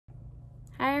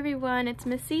Hi everyone, it's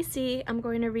Miss Cece. I'm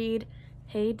going to read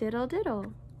Hey Diddle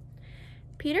Diddle.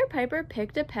 Peter Piper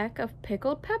picked a peck of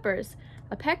pickled peppers.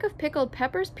 A peck of pickled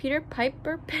peppers Peter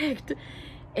Piper picked.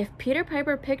 If Peter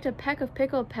Piper picked a peck of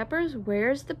pickled peppers,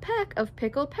 where's the peck of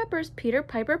pickled peppers Peter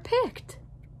Piper picked?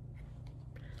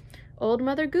 Old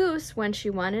Mother Goose, when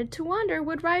she wanted to wander,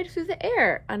 would ride through the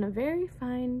air on a very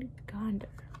fine gander.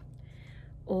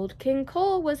 Old King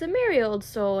Cole was a merry old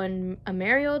soul, and a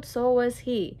merry old soul was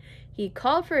he. He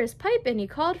called for his pipe, and he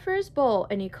called for his bowl,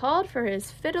 and he called for his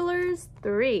fiddlers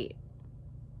 3.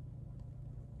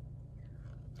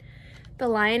 The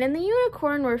lion and the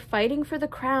unicorn were fighting for the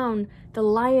crown. The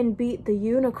lion beat the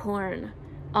unicorn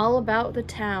all about the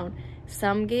town.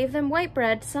 Some gave them white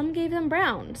bread, some gave them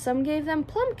brown, some gave them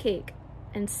plum cake,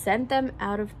 and sent them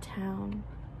out of town.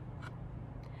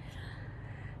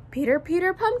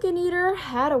 Peter Pumpkin Eater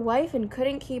had a wife and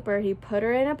couldn't keep her. He put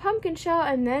her in a pumpkin shell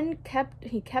and then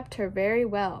kept her very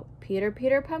well. Peter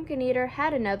Pumpkin Eater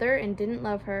had another and didn't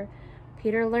love her.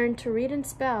 Peter learned to read and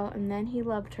spell, and then he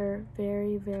loved her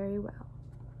very, very well.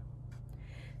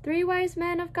 3 wise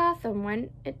men of Gotham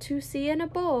went to sea in a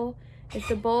bowl. If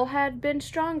the bowl had been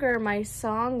stronger, my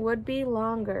song would be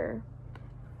longer.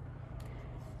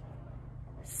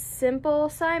 Simple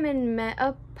Simon met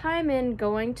a pieman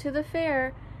going to the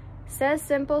fair. Says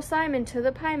Simple Simon to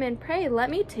the pieman, "Pray let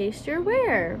me taste your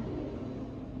ware."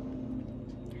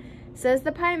 Says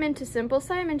the pieman to Simple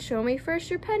Simon, "Show me first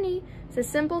your penny." Says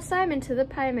Simple Simon to the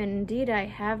pieman, "Indeed I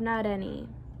have not any."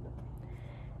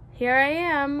 Here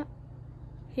am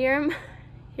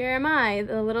I,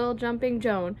 the little jumping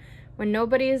Joan. When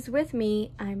nobody is with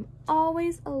me, I'm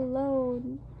always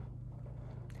alone.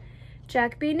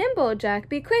 Jack be nimble, Jack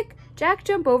be quick, Jack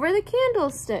jump over the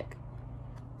candlestick.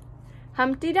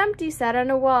 Humpty Dumpty sat on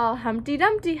a wall, Humpty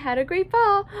Dumpty had a great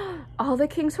fall. All the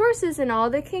king's horses and all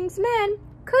the king's men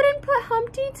couldn't put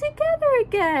Humpty together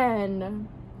again.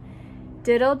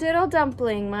 Diddle Diddle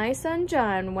Dumpling, my son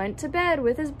John, went to bed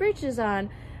with his breeches on,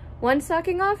 one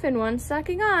stocking off and one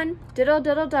stocking on. Diddle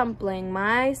Diddle Dumpling,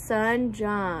 my son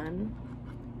John.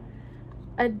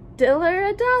 A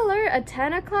dollar, a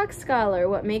 10 o'clock scholar,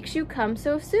 what makes you come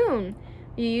so soon?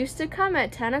 You used to come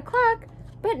at 10 o'clock,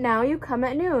 but now you come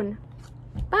at noon.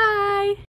 Bye!